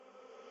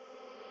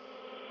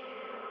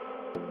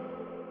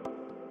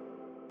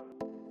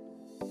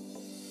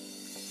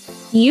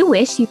Do you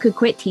wish you could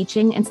quit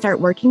teaching and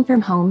start working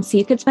from home so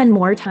you could spend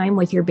more time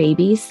with your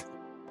babies?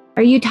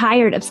 Are you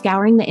tired of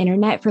scouring the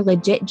internet for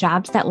legit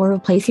jobs that will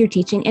replace your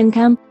teaching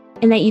income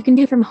and that you can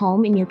do from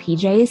home in your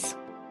PJs?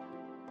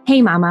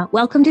 Hey mama,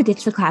 welcome to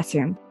Ditch the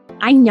Classroom.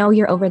 I know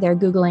you're over there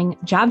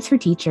Googling jobs for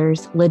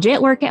teachers,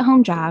 legit work at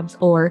home jobs,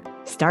 or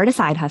start a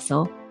side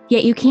hustle,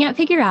 yet you can't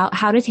figure out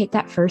how to take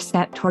that first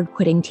step toward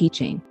quitting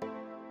teaching.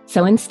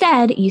 So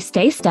instead, you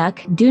stay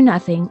stuck, do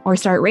nothing, or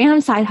start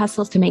random side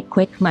hustles to make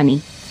quick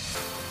money.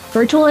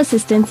 Virtual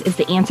assistance is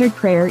the answered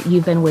prayer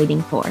you've been waiting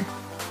for.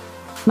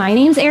 My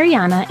name's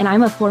Ariana, and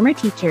I'm a former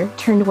teacher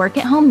turned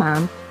work-at-home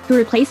mom who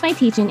replaced my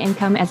teaching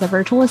income as a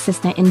virtual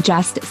assistant in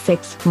just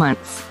 6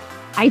 months.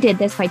 I did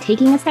this by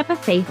taking a step of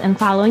faith and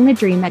following the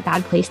dream that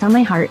God placed on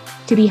my heart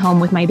to be home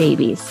with my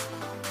babies.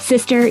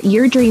 Sister,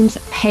 your dreams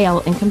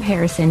pale in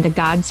comparison to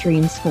God's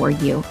dreams for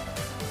you.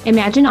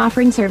 Imagine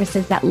offering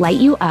services that light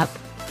you up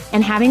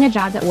and having a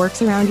job that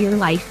works around your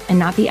life and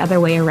not the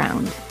other way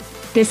around.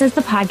 This is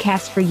the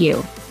podcast for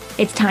you.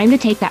 It's time to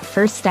take that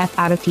first step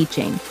out of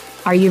teaching.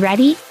 Are you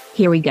ready?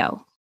 Here we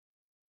go.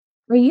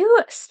 Are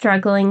you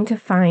struggling to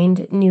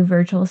find new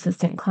virtual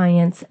assistant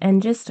clients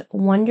and just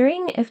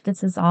wondering if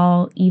this is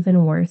all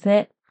even worth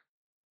it?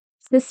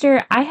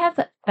 Sister, I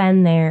have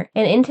been there,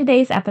 and in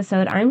today's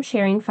episode, I'm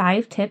sharing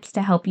 5 tips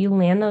to help you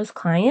land those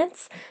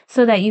clients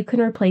so that you can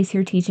replace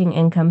your teaching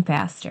income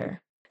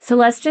faster. So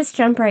let's just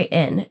jump right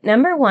in.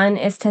 Number 1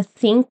 is to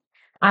think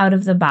out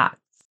of the box.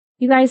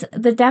 You guys,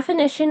 the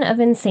definition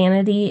of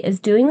insanity is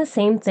doing the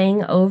same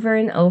thing over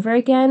and over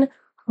again,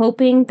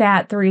 hoping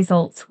that the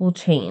results will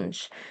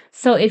change.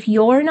 So if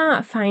you're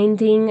not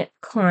finding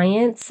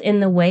clients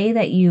in the way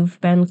that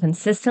you've been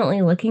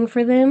consistently looking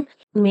for them,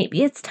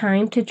 maybe it's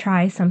time to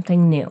try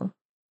something new.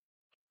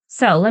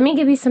 So let me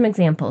give you some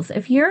examples.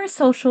 If you're a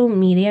social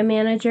media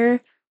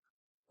manager,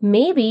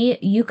 maybe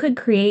you could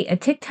create a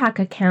TikTok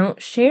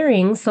account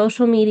sharing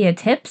social media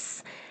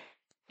tips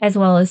as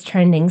well as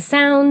trending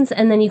sounds,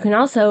 and then you can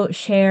also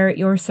share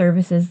your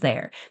services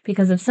there.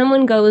 Because if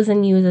someone goes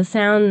and uses a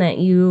sound that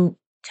you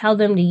tell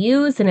them to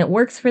use and it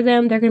works for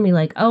them, they're going to be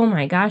like, oh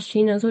my gosh,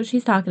 she knows what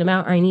she's talking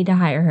about. I need to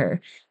hire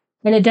her.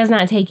 And it does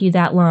not take you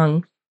that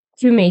long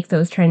to make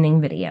those trending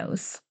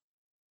videos.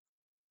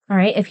 All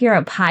right, if you're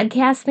a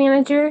podcast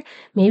manager,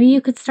 maybe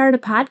you could start a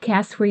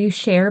podcast where you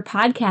share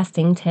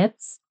podcasting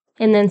tips,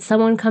 and then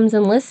someone comes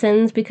and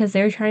listens because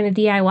they're trying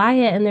to DIY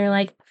it, and they're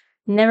like,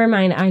 never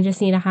mind, I just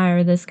need to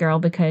hire this girl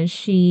because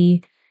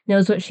she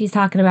knows what she's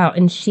talking about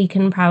and she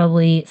can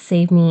probably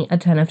save me a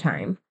ton of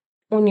time.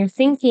 When you're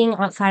thinking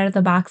outside of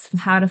the box of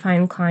how to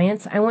find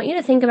clients, I want you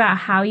to think about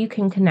how you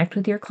can connect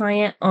with your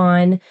client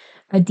on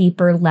a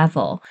deeper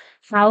level.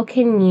 How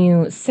can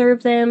you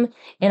serve them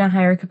in a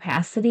higher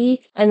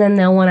capacity, and then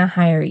they'll want to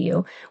hire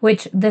you,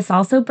 which this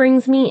also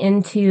brings me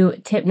into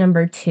tip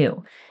number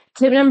 2.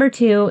 Tip number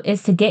 2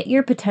 is to get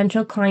your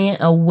potential client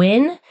a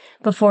win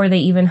before they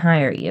even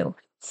hire you.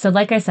 So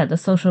like I said, the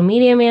social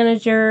media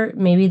manager,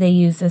 maybe they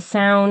use a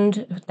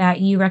sound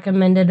that you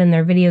recommended and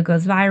their video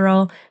goes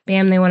viral.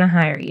 Bam, they want to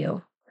hire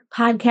you.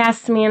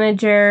 Podcast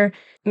manager,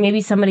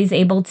 maybe somebody's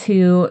able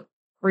to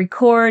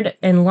record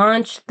and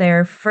launch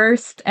their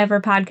first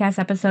ever podcast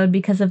episode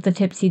because of the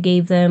tips you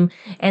gave them,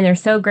 and they're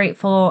so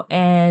grateful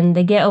and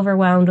they get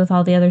overwhelmed with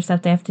all the other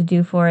stuff they have to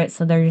do for it.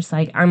 So they're just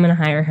like, I'm going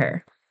to hire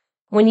her.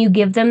 When you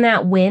give them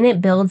that win,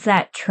 it builds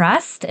that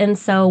trust. And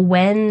so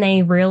when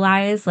they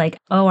realize like,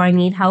 oh, I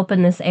need help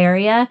in this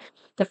area,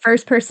 the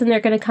first person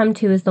they're going to come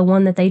to is the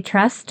one that they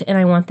trust. And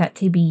I want that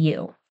to be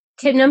you.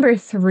 Tip number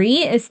 3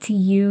 is to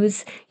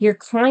use your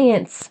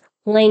client's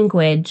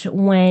language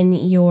when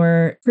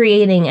you're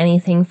creating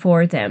anything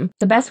for them.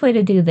 The best way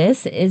to do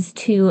this is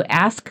to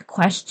ask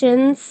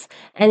questions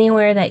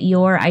anywhere that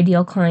your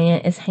ideal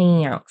client is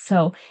hanging out.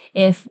 So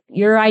if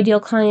your ideal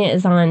client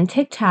is on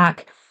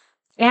TikTok,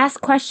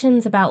 ask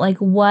questions about like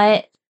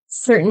what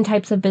certain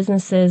types of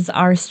businesses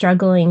are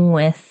struggling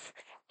with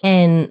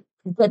and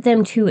get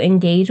them to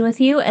engage with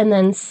you, and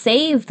then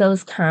save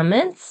those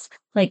comments,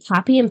 like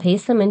copy and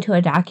paste them into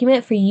a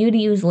document for you to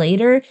use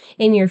later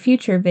in your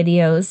future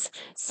videos.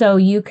 So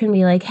you can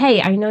be like,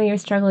 hey, I know you're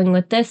struggling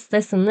with this,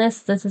 this, and this.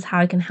 This is how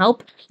I can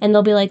help. And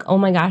they'll be like, oh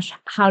my gosh,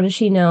 how does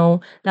she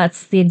know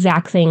that's the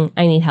exact thing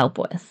I need help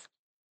with?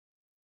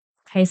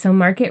 Okay, so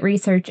market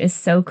research is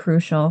so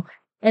crucial.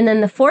 And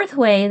then the 4th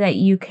way that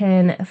you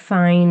can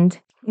find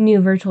new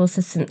virtual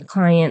assistant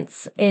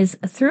clients is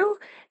through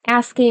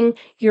asking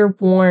your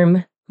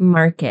warm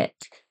market.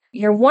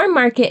 Your warm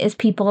market is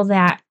people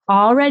that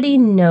already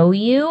know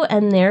you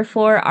and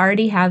therefore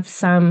already have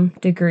some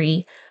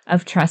degree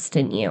of trust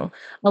in you.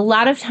 A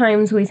lot of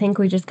times we think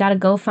we just got to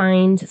go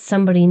find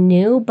somebody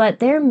new, but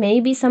there may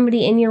be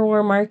somebody in your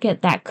warm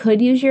market that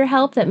could use your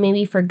help that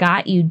maybe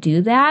forgot you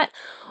do that,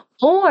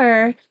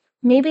 or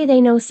maybe they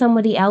know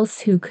somebody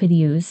else who could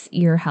use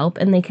your help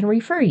and they can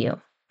refer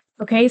you.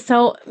 Okay,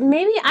 so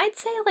maybe I'd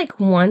say like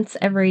once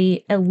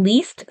every at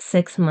least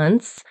 6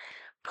 months,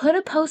 put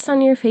a post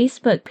on your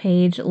Facebook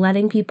page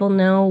letting people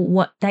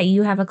know that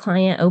you have a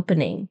client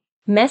opening.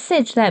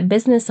 message that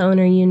business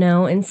owner you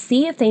know and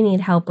see if they need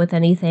help with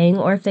anything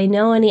or if they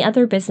know any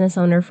other business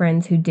owner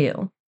friends who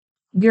do.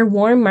 Your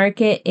warm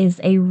market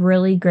is a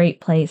really great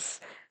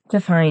place to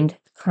find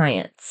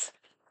clients.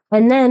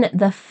 And then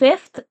the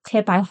fifth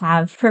tip I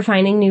have for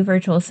finding new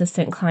virtual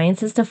assistant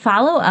clients is to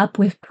follow up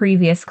with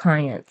previous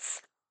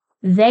clients.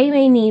 They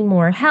may need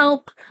more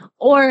help,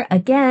 or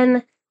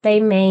again, they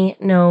may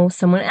know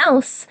someone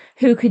else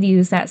who could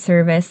use that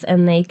service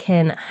and they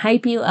can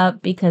hype you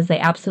up because they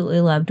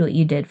absolutely loved what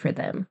you did for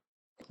them.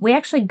 We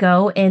actually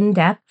go in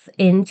depth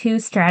into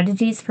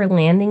strategies for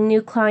landing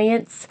new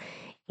clients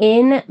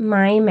in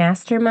my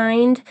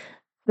mastermind,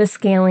 The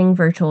Scaling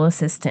Virtual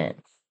Assistant.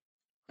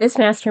 This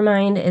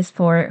mastermind is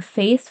for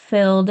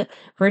faith-filled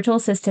virtual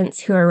assistants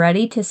who are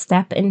ready to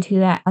step into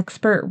that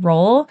expert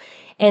role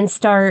and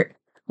start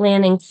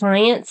landing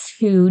clients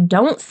who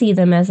don't see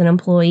them as an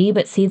employee,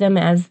 but see them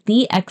as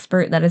the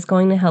expert that is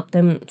going to help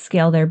them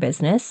scale their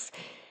business.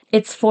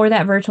 It's for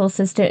that virtual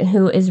assistant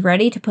who is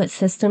ready to put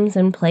systems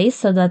in place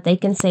so that they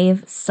can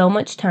save so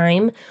much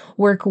time,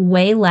 work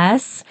way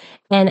less,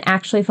 and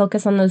actually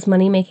focus on those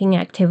money-making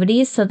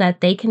activities so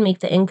that they can make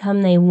the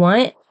income they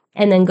want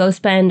and then go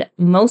spend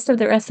most of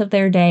the rest of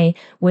their day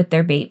with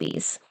their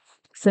babies.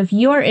 So if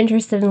you are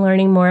interested in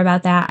learning more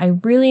about that, I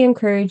really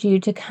encourage you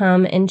to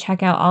come and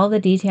check out all the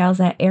details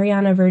at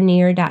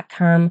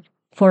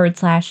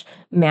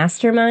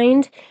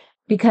arianavernier.com/mastermind,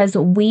 because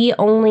we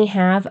only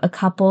have a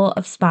couple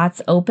of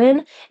spots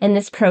open and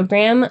this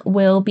program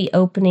will be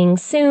opening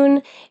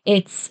soon.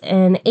 It's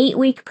an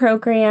 8-week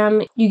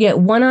program. You get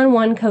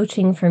one-on-one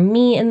coaching from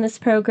me in this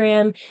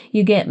program.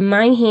 You get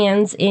my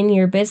hands in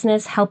your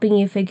business, helping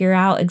you figure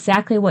out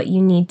exactly what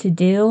you need to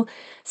do.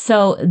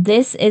 So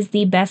this is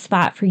the best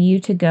spot for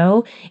you to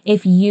go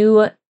if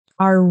you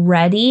are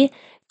ready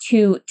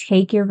to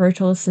take your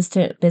virtual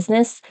assistant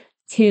business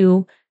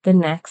to the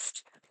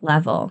next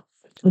level.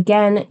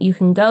 Again, you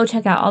can go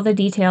check out all the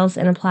details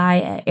and apply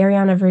at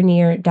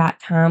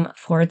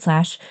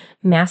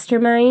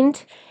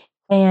arianavernier.com/mastermind.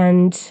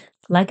 And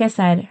like I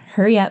said,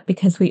 hurry up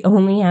because we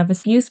only have a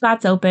few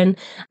spots open.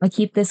 I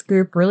keep this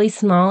group really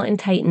small and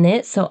tight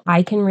knit so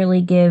I can really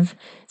give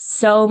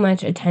so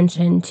much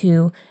attention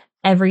to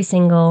every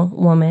single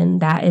woman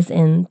that is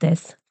in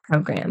this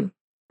program.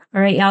 All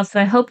right, y'all. So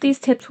I hope these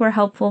tips were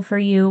helpful for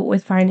you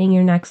with finding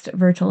your next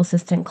virtual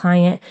assistant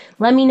client.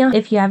 Let me know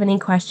if you have any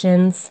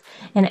questions.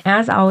 And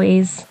as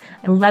always,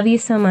 I love you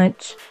so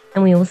much,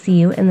 and we will see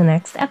you in the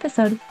next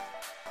episode.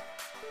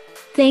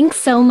 Thanks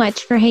so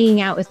much for hanging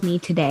out with me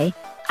today.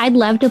 I'd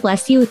love to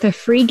bless you with a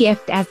free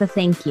gift as a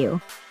thank you.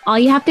 All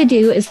you have to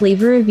do is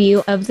leave a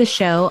review of the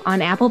show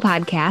on Apple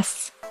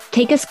Podcasts,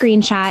 take a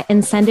screenshot,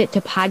 and send it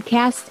to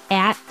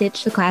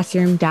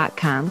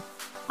podcast@ditchtheclassroom.com.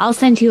 I'll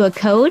send you a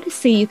code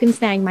so you can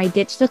snag my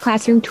Ditch the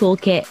Classroom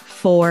toolkit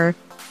for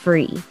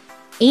free.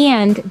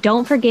 And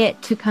don't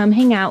forget to come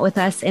hang out with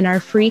us in our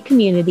free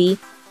community,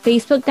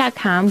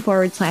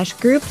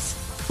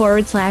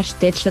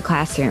 facebook.com/groups/Ditch the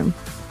Classroom.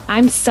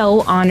 I'm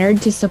so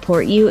honored to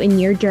support you in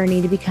your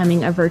journey to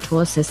becoming a virtual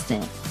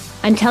assistant.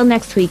 Until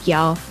next week,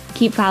 y'all,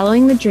 keep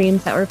following the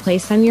dreams that were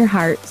placed on your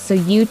heart so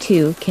you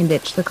too can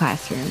ditch the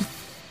classroom.